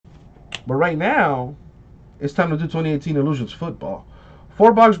But right now, it's time to do 2018 Illusions football.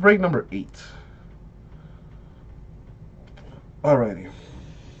 4-box break number 8. Alrighty.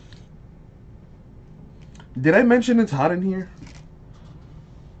 Did I mention it's hot in here?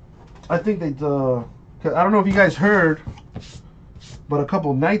 I think they, I don't know if you guys heard, but a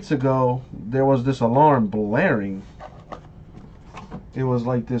couple nights ago, there was this alarm blaring. It was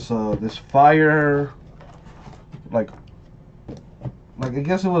like this, this fire, like I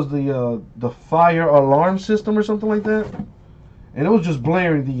guess it was the fire alarm system or something like that. And it was just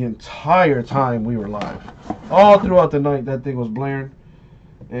blaring the entire time we were live. All throughout the night, that thing was blaring.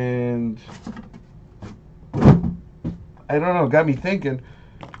 And I don't know, it got me thinking,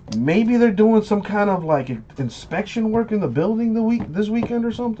 maybe they're doing some kind of like inspection work in the building this weekend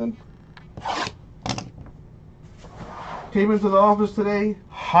or something. Came into the office today,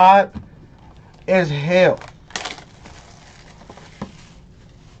 hot as hell.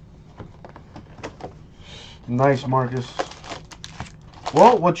 Nice, Marcus.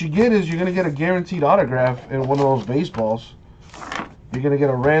 Well, what you get is you're going to get a guaranteed autograph in one of those baseballs. You're going to get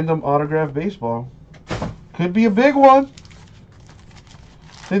a random autograph baseball. Could be a big one.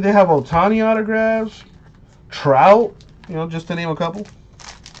 I think they have Ohtani autographs, Trout, you know, just to name a couple.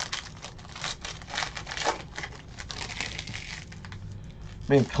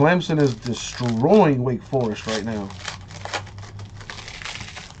 Man, Clemson is destroying Wake Forest right now.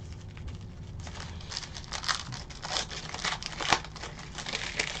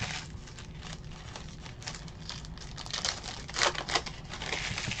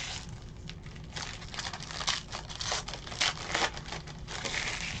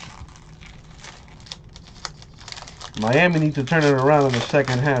 Miami needs to turn it around in the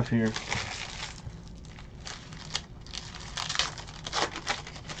second half here.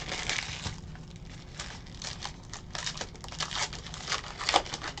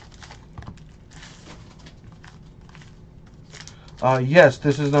 Yes,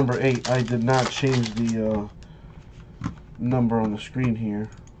 this is number 8. I did not change the number on the screen here.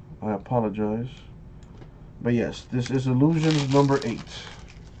 I apologize. But yes, this is Illusions number 8.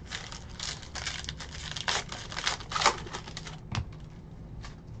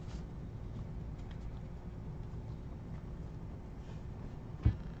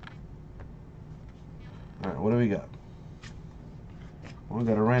 Alright, what do we got? Well, we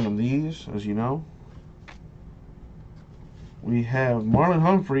got to random these, as you know. We have Marlon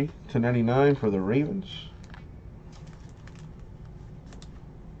Humphrey to 99 for the Ravens.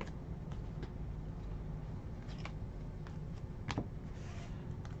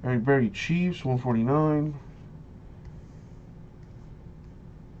 Eric Berry Chiefs 149.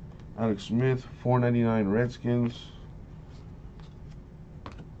 Alex Smith 499 Redskins.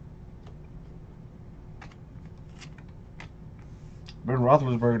 Ben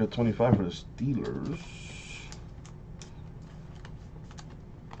Roethlisberger to 25 for the Steelers.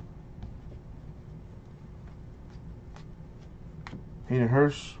 Hayden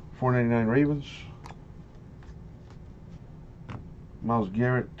Hurst, 499 Ravens. Myles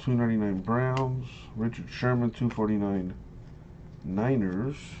Garrett, 299 Browns. Richard Sherman, 249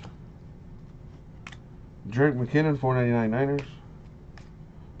 Niners. Jerick McKinnon, 499 Niners.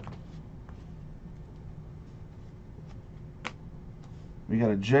 We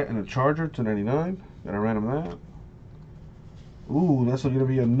got a Jet and a Charger, 299. Got a random that. Ooh, that's going to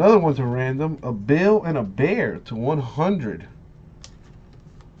be another one to random. A Bill and a Bear to 100.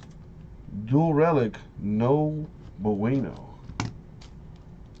 Dual relic, no bueno.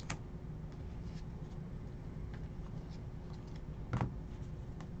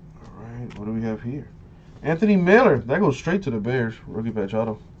 Alright, what do we have here? Anthony Miller. That goes straight to the Bears. Rookie patch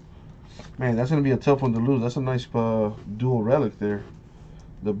auto. Man, that's going to be a tough one to lose. That's a nice dual relic there.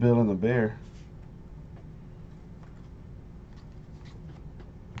 The Bill and the Bear.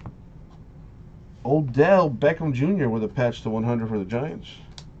 Odell Beckham Jr. with a patch to 100 for the Giants.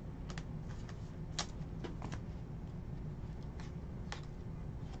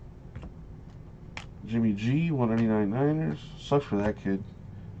 Jimmy G, 199 Niners. Sucks for that kid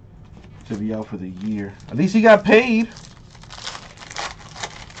to be out for the year. At least he got paid.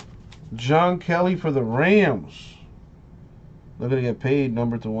 John Kelly for the Rams. They're going to get paid,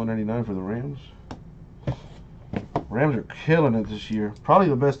 number to 199 for the Rams. Rams are killing it this year. Probably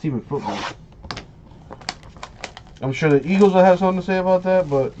the best team in football. I'm sure the Eagles will have something to say about that,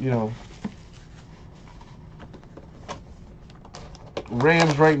 but, you know.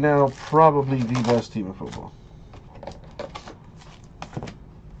 Rams right now, probably the best team in football.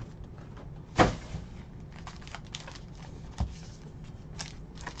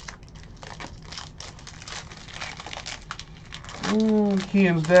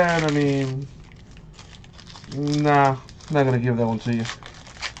 Kean's dad, I mean, nah, not going to give that one to you.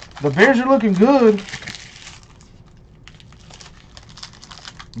 The Bears are looking good,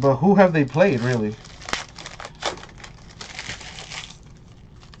 but who have they played, really?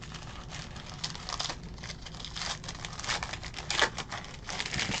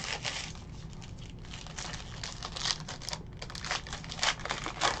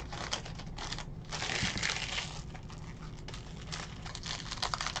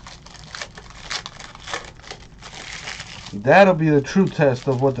 That'll be the true test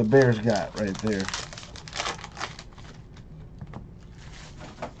of what the Bears got right there.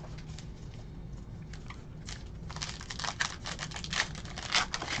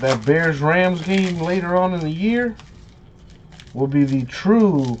 That Bears-Rams game later on in the year will be the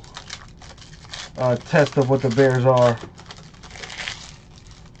true test of what the Bears are.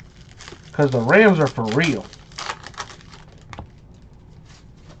 Because the Rams are for real.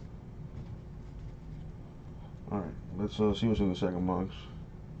 Alright, let's see what's in the second box.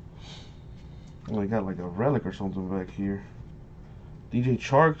 Oh, I got like a relic or something back here. DJ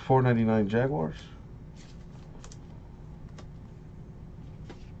Chark, $4.99 Jaguars.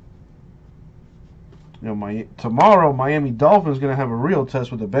 You know, tomorrow Miami Dolphins gonna have a real test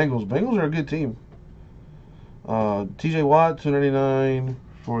with the Bengals. Bengals are a good team. TJ Watt, $2.99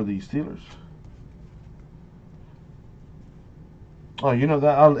 for the Steelers. Oh, you know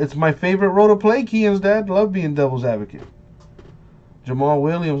that it's my favorite role to play. Kean's dad, love being devil's advocate. Jamal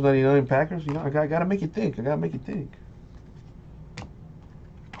Williams, 99 Packers. You know, I gotta make you think. I gotta make you think.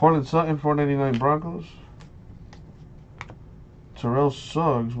 Cortland Sutton, $4.99 Broncos. Terrell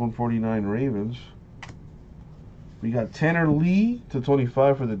Suggs, $149 Ravens. We got Tanner Lee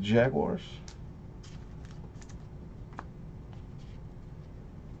 /25 for the Jaguars.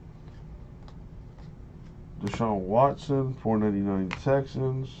 Deshaun Watson, $4.99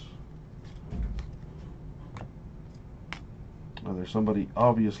 Texans. Oh, there's somebody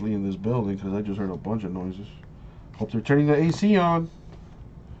obviously in this building because I just heard a bunch of noises. Hope they're turning the AC on.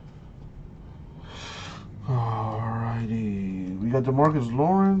 Alrighty. We got DeMarcus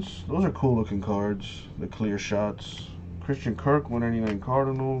Lawrence. Those are cool looking cards. The clear shots. Christian Kirk, $199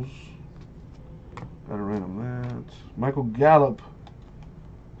 Cardinals. Gotta random that. Michael Gallup.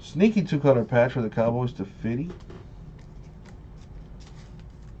 Sneaky two-color patch for the Cowboys /50.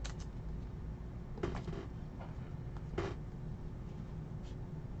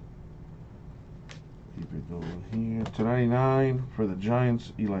 Keep it going here. /99 for the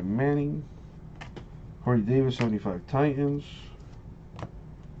Giants, Eli Manning. Corey Davis, 75 Titans.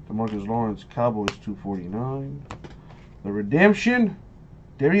 DeMarcus Lawrence, Cowboys, $249. The Redemption,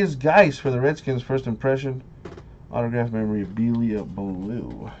 Darius Geis for the Redskins, first impression. Autograph memorabilia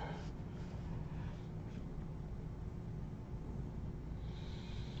blue.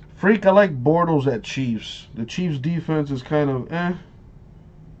 Freak, I like Bortles at Chiefs. The Chiefs defense is kind of eh.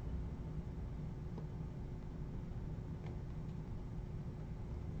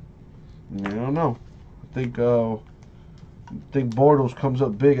 I don't know. I think Bortles comes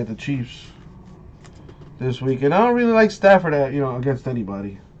up big at the Chiefs this week, and I don't really like Stafford at against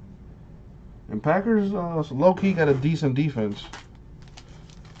anybody. And Packers, low key got a decent defense.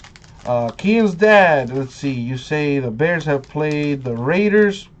 Kean's dad. Let's see. You say the Bears have played the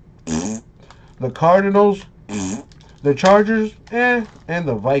Raiders, the Cardinals, the Chargers, and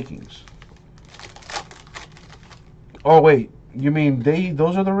the Vikings. Oh wait, you mean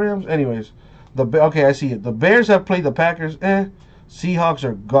those are the Rams? Anyways, okay, I see it. The Bears have played the Packers, Seahawks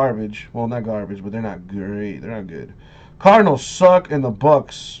are garbage. Well, not garbage, but they're not great. They're not good. Cardinals suck, and the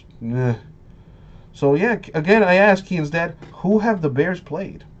Bucks, So yeah, again, I asked Kean's dad, who have the Bears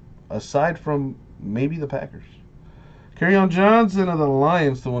played aside from maybe the Packers? Kerryon Johnson of the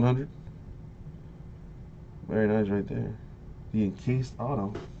Lions /100. Very nice right there. The encased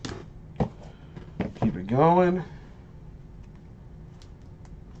auto. Keep it going.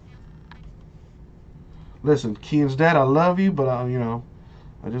 Listen, Kean's dad, I love you, but I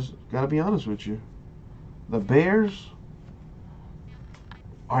just gotta be honest with you. The Bears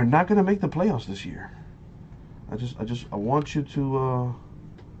are not gonna make the playoffs this year. I want you to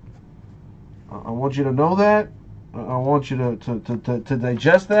I want you to know that. I want you to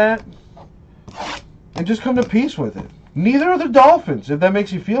digest that and just come to peace with it. Neither are the Dolphins, if that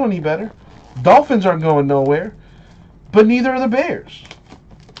makes you feel any better. Dolphins aren't going nowhere, but neither are the Bears.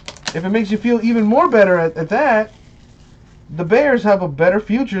 If it makes you feel even more better at that, the Bears have a better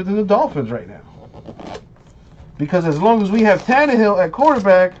future than the Dolphins right now. Because as long as we have Tannehill at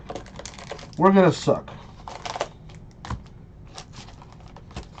quarterback, we're going to suck.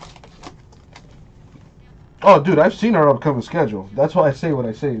 Oh, dude, I've seen our upcoming schedule. That's why I say what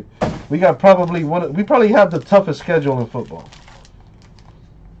I say. We got probably one. We probably have the toughest schedule in football.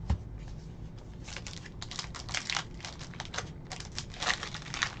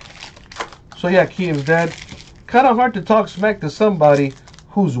 So yeah, Kean's dad. Kind of hard to talk smack to somebody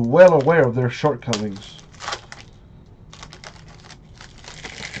who's well aware of their shortcomings.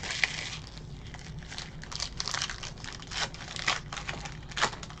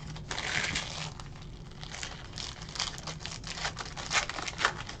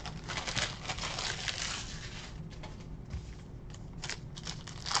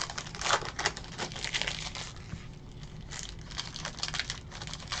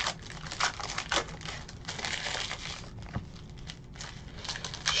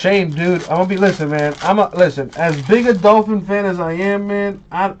 Shane, dude, I'm gonna be listen, man. Listen. As big a Dolphin fan as I am, man,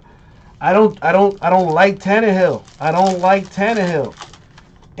 I don't like Tannehill. I don't like Tannehill.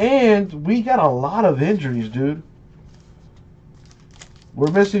 And we got a lot of injuries, dude.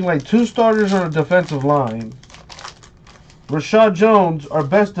 We're missing like 2 starters on a defensive line. Rashad Jones, our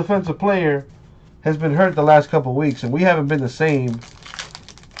best defensive player, has been hurt the last couple weeks, and we haven't been the same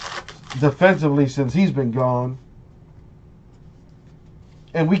defensively since he's been gone.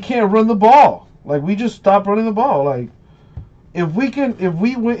 And we can't run the ball. Like, we just stopped running the ball. Like, if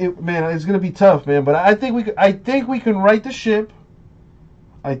we win, man, it's gonna be tough, man. But I think we can right the ship.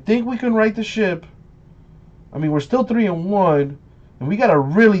 I think we can right the ship. I mean, we're still 3-1, and we got a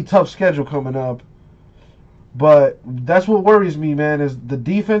really tough schedule coming up. But that's what worries me, man. Is the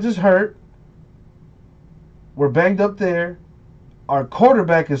defense is hurt. We're banged up there. Our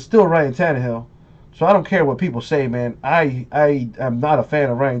quarterback is still Ryan Tannehill. So I don't care what people say, man. I am not a fan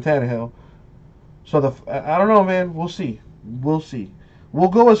of Ryan Tannehill. So I don't know, man. We'll see. We'll see. We'll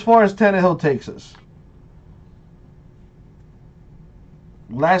go as far as Tannehill takes us.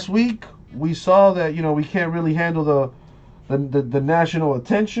 Last week we saw that we can't really handle the national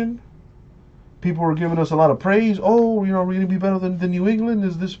attention. People were giving us a lot of praise. Oh, we're going to be better than New England.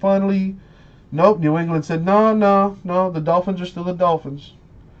 Is this finally? Nope. New England said no. The Dolphins are still the Dolphins.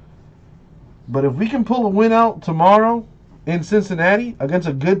 But if we can pull a win out tomorrow in Cincinnati against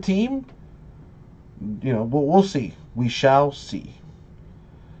a good team, we'll see. We shall see.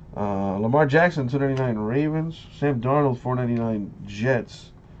 Lamar Jackson, 299 Ravens. Sam Darnold, 499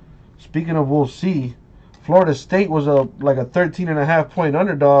 Jets. Speaking of we'll see, Florida State was like a 13.5-point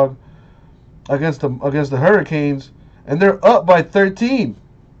underdog against the Hurricanes, and they're up by 13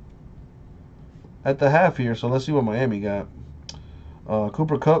 at the half here. So let's see what Miami got.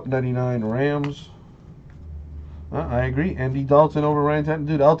 Cooper Kupp, 99 Rams. I agree. Andy Dalton over Ryan Tannehill.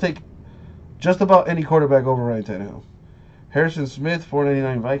 Dude, I'll take just about any quarterback over Ryan Tannehill. Harrison Smith,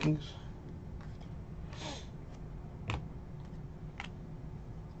 499 Vikings.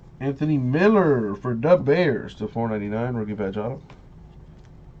 Anthony Miller for the Bears to 499 rookie patch auto.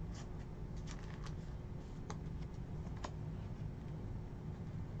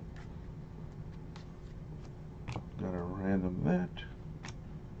 Got a random that.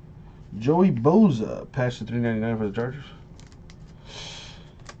 Joey Bosa, patch to 399 for the Chargers.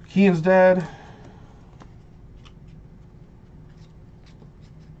 Kean's dad.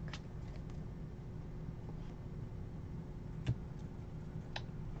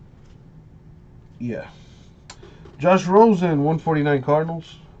 Yeah. Josh Rosen, 149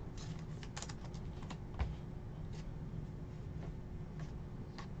 Cardinals.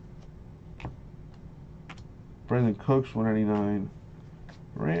 Brandon Cooks, 199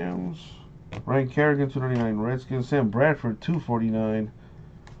 Rams. Ryan Kerrigan, 299 Redskins. Sam Bradford, 249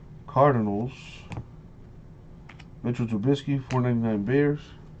 Cardinals. Mitchell Trubisky, 499 Bears.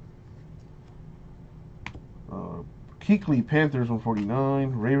 Kuechly, Panthers,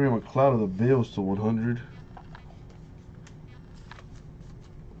 149. Ray McCloud of the Bills to 100.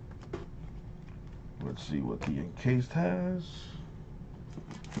 Let's see what the encased has.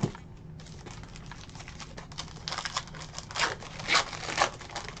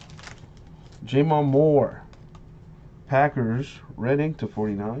 Jamon Moore, Packers, red ink to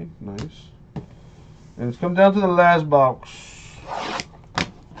 49. Nice. And it's come down to the last box.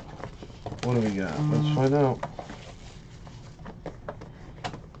 What do we got? Let's find out.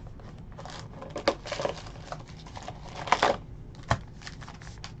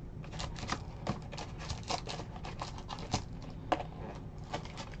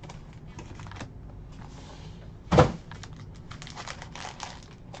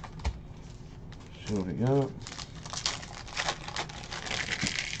 See what we got.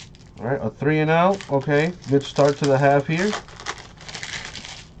 All right, a 3 and out. Okay, good start to the half here.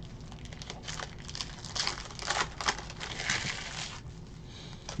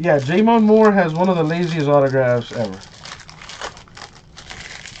 Yeah, Jamon Moore has one of the laziest autographs ever.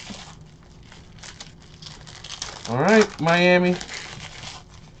 All right, Miami.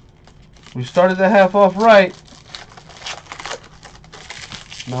 We started the half off right.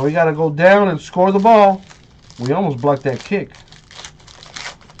 Now we got to go down and score the ball. We almost blocked that kick.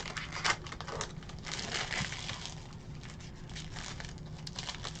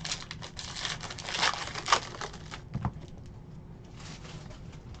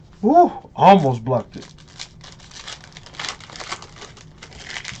 Woo, almost blocked it.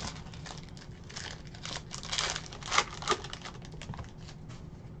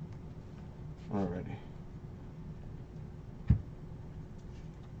 Alrighty.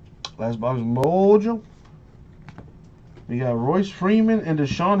 Last box mojo. We got Royce Freeman and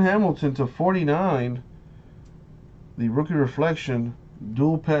Deshaun Hamilton to 49. The rookie reflection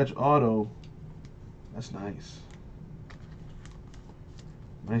dual patch auto. That's nice.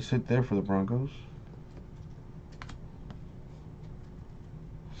 Nice hit there for the Broncos.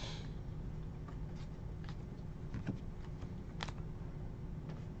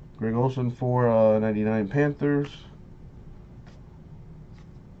 Greg Olsen for 99 Panthers.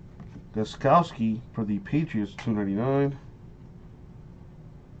 Gostkowski for the Patriots, 299.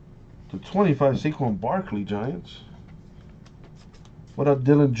 To 25, Saquon Barkley, Giants. What up,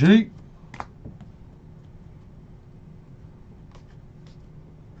 Dylan G?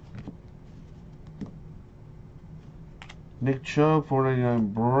 Nick Chubb,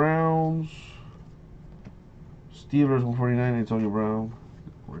 499 Browns. Steelers, 149 Antonio Brown.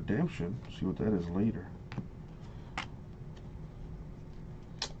 Redemption. See what that is later.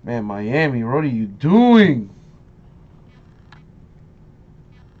 Man, Miami, what are you doing?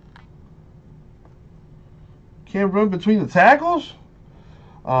 Can't run between the tackles?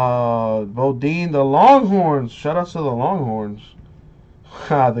 Bodine, the Longhorns. Shout out to the Longhorns.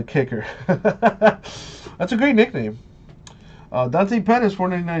 The kicker. That's a great nickname. Dante Pettis,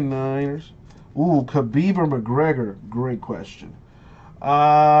 499 Niners. Ooh, Khabib or McGregor? Great question.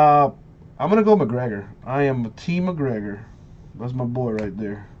 I'm going to go McGregor. I am Team McGregor. That's my boy right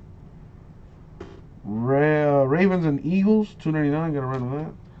there. Ravens and Eagles, 299. Got to run with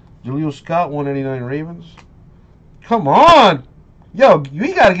that. Jaleel Scott, 189 Ravens. Come on! Yo,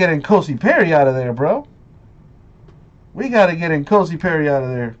 we got to get N'Kosi Perry out of there, bro. We got to get N'Kosi Perry out of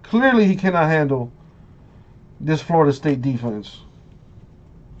there. Clearly, he cannot handle this Florida State defense.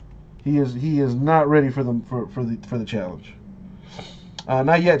 He is not ready for the challenge.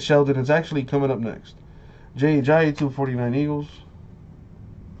 Not yet, Sheldon. It's actually coming up next. J.J. 249 Eagles.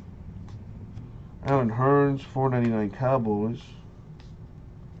 Alan Hearns, 499 Cowboys.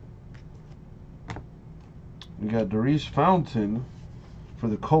 We got Darius Fountain for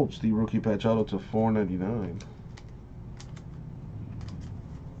the Colts, the rookie patch auto to 499.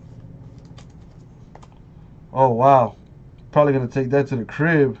 Oh, wow. Probably going to take that to the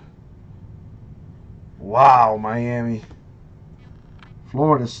crib. Wow, Miami.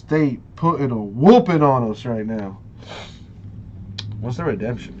 Florida State putting a whooping on us right now. What's the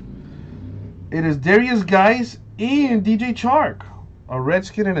redemption? It is Darius Geis and DJ Chark. A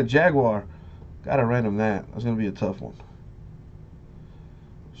Redskin and a Jaguar. Gotta random that. That's going to be a tough one.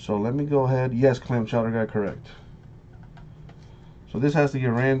 So let me go ahead. Yes, Clam Chowder got correct. So this has to get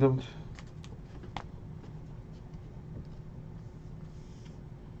randomed.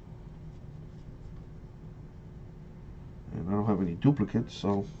 And I don't have any duplicates,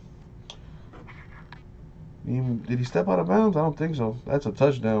 so. Did he step out of bounds? I don't think so. That's a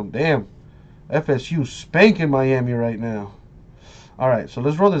touchdown. Damn. FSU spanking Miami right now. Alright, so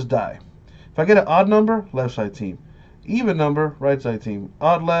let's roll this die. If I get an odd number, left side team. Even number, right side team.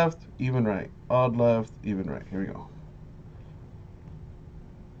 Odd left, even right. Odd left, even right. Here we go.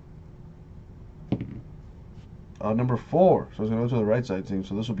 Odd number 4. So it's going to go to the right side team.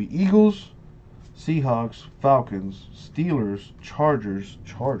 So this will be Eagles, Seahawks, Falcons, Steelers, Chargers.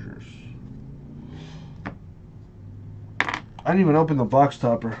 I didn't even open the box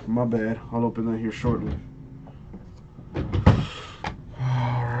topper. My bad. I'll open that here shortly.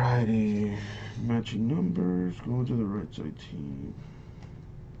 Alrighty. Matching numbers. Going to the right side team.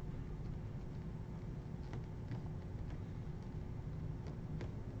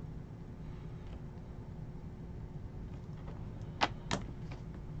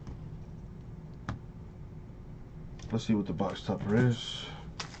 Let's see what the box topper is.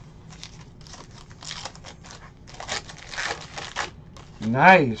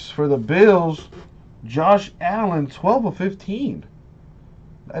 Nice. For the Bills, Josh Allen, 12 of 15.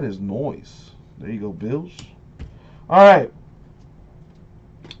 That is noise. There you go, Bills. All right.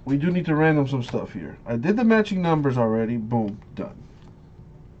 We do need to random some stuff here. I did the matching numbers already. Boom. Done.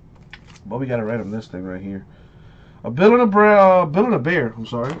 But we got to random this thing right here. A Bill and a Bear. I'm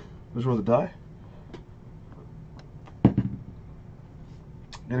sorry. Let's roll the die.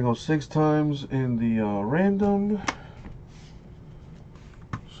 Gonna go 6 times in the random.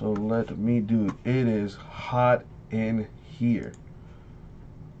 So let me do it. It is hot in here.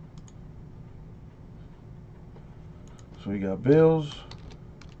 So we got Bills,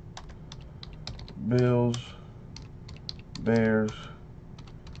 Bears,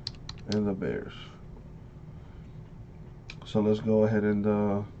 and the Bears. So let's go ahead and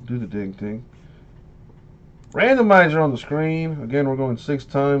do the ding thing. Randomizer on the screen. Again, we're going 6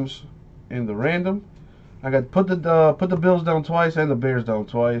 times in the random. I got put the Bills down twice and the Bears down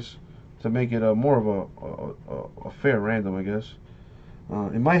twice to make it more of a fair random, I guess.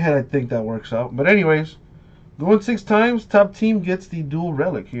 In my head, I think that works out. But anyways, going 6 times, top team gets the dual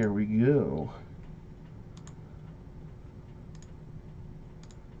relic. Here we go.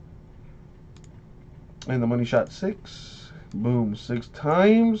 And the money shot 6. Boom, 6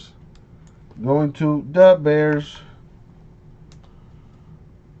 times. Going to the Bears.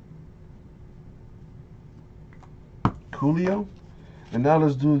 Coolio. And now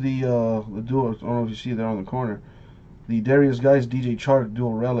let's do the dual. I don't know if you see there on the corner. The Darius Guys DJ Chark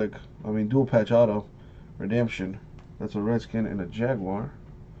dual relic. Dual patch auto. Redemption. That's a Redskin and a Jaguar.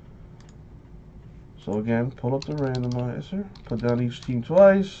 So again, pull up the randomizer. Put down each team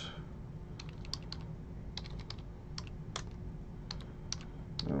twice.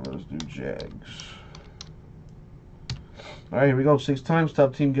 Let's do Jags. Alright, here we go. 6 times.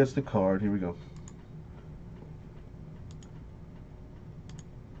 Top team gets the card. Here we go.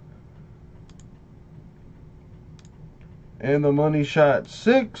 And the money shot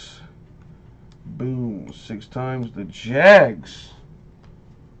 6. Boom. 6 times. The Jags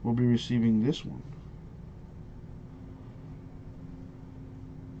will be receiving this one.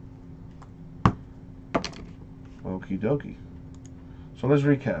 Okie dokie. So let's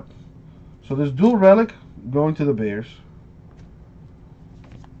recap. So this dual relic going to the Bears.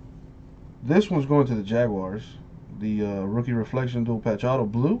 This one's going to the Jaguars. The rookie reflection dual patch auto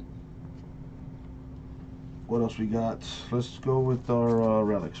blue. What else we got? Let's go with our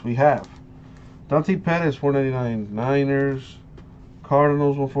relics. We have Dante Pettis, $4.99. Niners,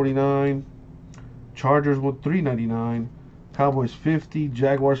 Cardinals, $149. Chargers, $3.99. Cowboys, $50.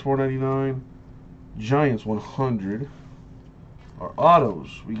 Jaguars, $4.99. Giants, $100. Our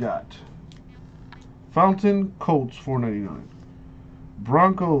autos, we got Fountain, Colts, $4.99.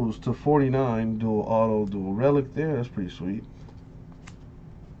 Broncos to 49, dual auto, dual relic there. That's pretty sweet.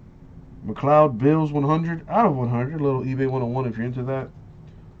 McLeod, Bills, 100 out of 100. A little eBay 101 if you're into that.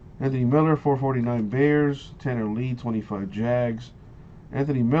 Anthony Miller, 449 Bears. Tanner Lee, 25 Jags.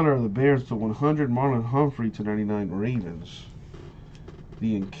 Anthony Miller of the Bears to 100. Marlon Humphrey to 99 Ravens.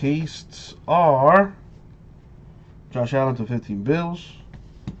 The encased are Josh Allen to 15 Bills.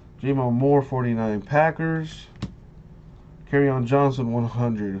 J-Mo Moore, 49 Packers. Kerryon Johnson,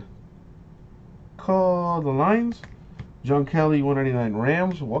 100. Call the Lions. John Kelly, 199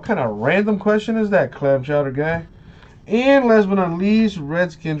 Rams. What kind of random question is that, Clam Chowder guy? And last but not least,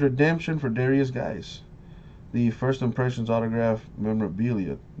 Redskins Redemption for Darius Guys. The first impressions autograph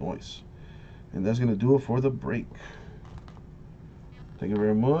memorabilia. Nice. And that's going to do it for the break. Thank you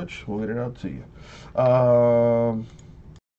very much. We'll get it out to you.